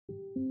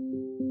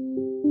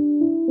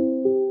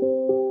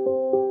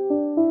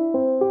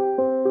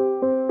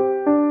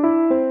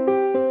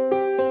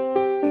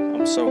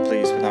so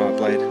pleased with how I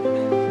played.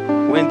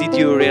 When did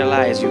you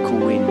realize you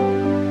could win?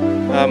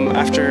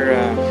 After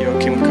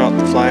Joachim caught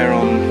the flyer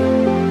on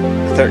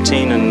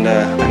 13 and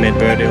I made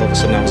birdie, all of a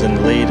sudden I was in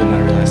the lead and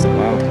I realized that,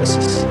 wow, this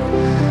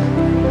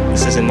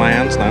is in my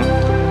hands now.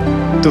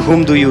 To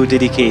whom do you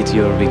dedicate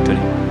your victory?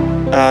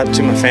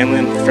 To my family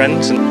and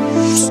friends.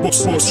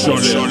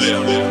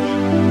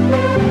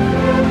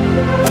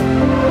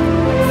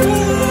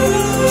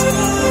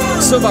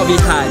 Så var vi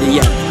her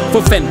igjen,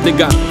 for 5.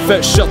 gang.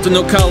 Først shotten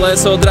og kallet,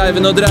 så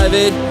driven og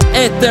driver.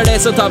 Etter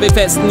det så tar vi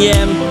festen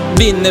hjem.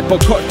 Vinner på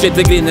kort, litt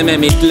griner med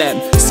mitt lem.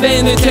 SVE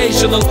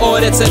Invitational,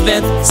 årets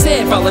event.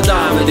 Se på alle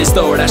damene, de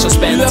står der så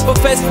spent. Du på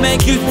fest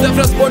med gutta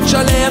fra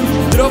Sportsalleen.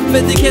 Dropp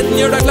etiketten,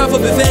 gjør deg klar for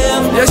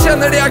buffeten. Jeg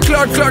kjenner de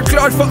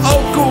klart for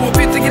alko.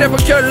 Bytter grep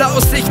på kølla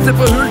og sikter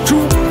på hull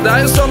 2.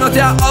 Det jo sånn at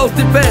jeg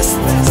alltid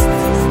best.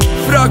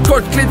 Fra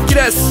kortklitt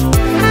gress.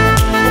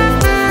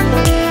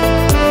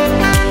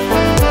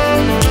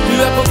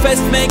 På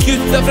fest med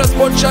gutta fra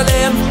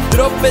Sportsalleen.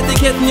 Dropp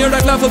etiketten, gjør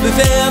deg klar for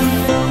buffeten.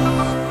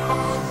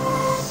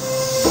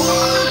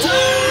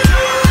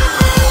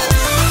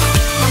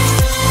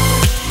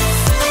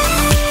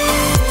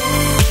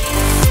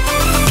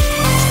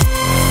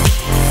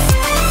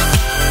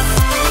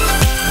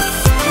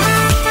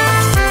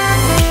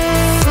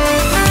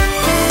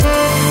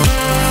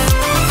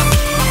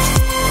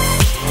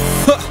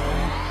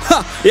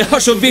 Jeg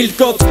har så vilt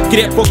godt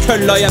grep på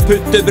kølla, jeg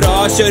putter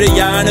bra. Kjører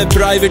gjerne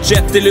private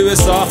jet til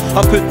USA.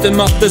 Har puttet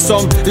matte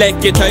som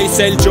leketøy.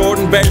 Selv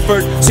Jordan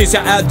Belfort synes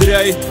jeg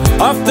drøy.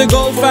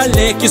 Aftergolf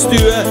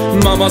lekestue.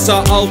 Mamma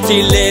sa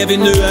alltid lev i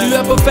nuet. Du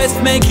på fest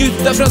med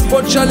gutta fra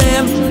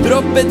Sportsalleen.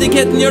 Dropp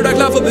etiketten, gjør deg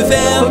klar for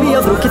buffeten. For vi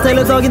har drukket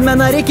hele dagen,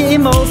 men ikke i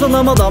mål. Så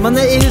nå må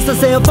damene i huset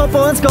se og få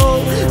på en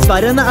skål.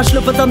 Sperrene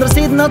sluppet andre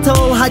siden av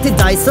 12. Hei til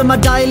deg som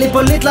deilig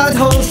på litt light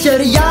hold.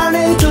 Kjører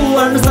gjerne i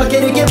toeren, men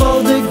snakker ikke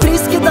vold. Du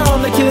friske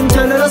dame, kun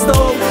køller og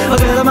stål. Har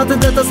gledet meg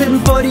til dette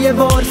siden forrige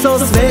vår. Så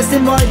SVE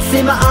sin white, si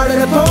meg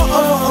dere på,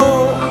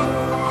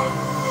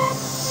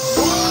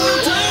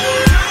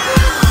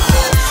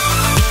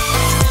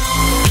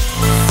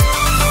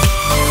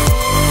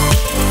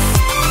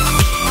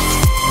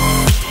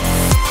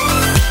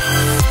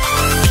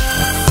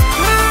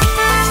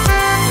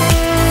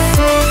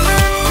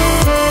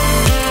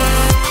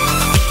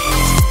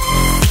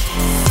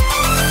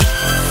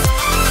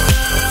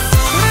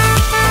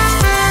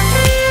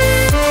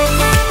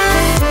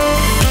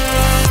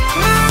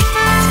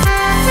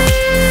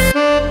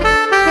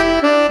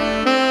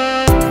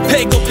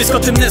 Vi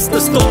skal til neste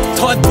stopp.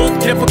 Ta et godt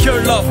grep på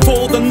kølla, få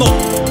den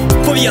opp.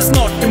 For vi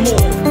snart i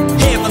mål.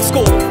 Hev en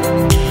skål.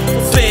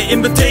 SVE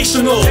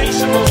Invitational.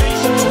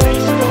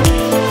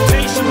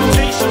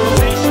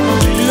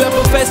 Du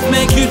på fest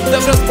med gutta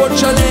fra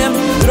Sportsalleen.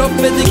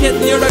 Dropp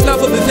etiketten, gjør deg klar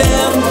for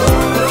buffeten.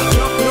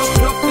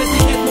 Dropp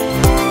etiketten,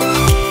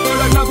 gjør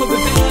deg klar for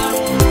buffeten.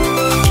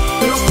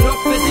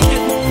 Dropp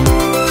etiketten,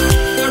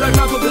 gjør deg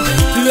klar for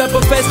buffeten. Du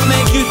på fest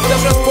med gutta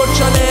fra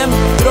Sportsalleen.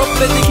 Dropp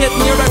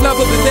etiketten, gjør deg klar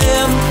for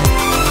buffeten.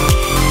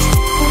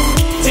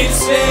 Til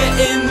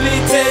SVE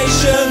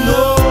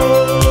Invitational.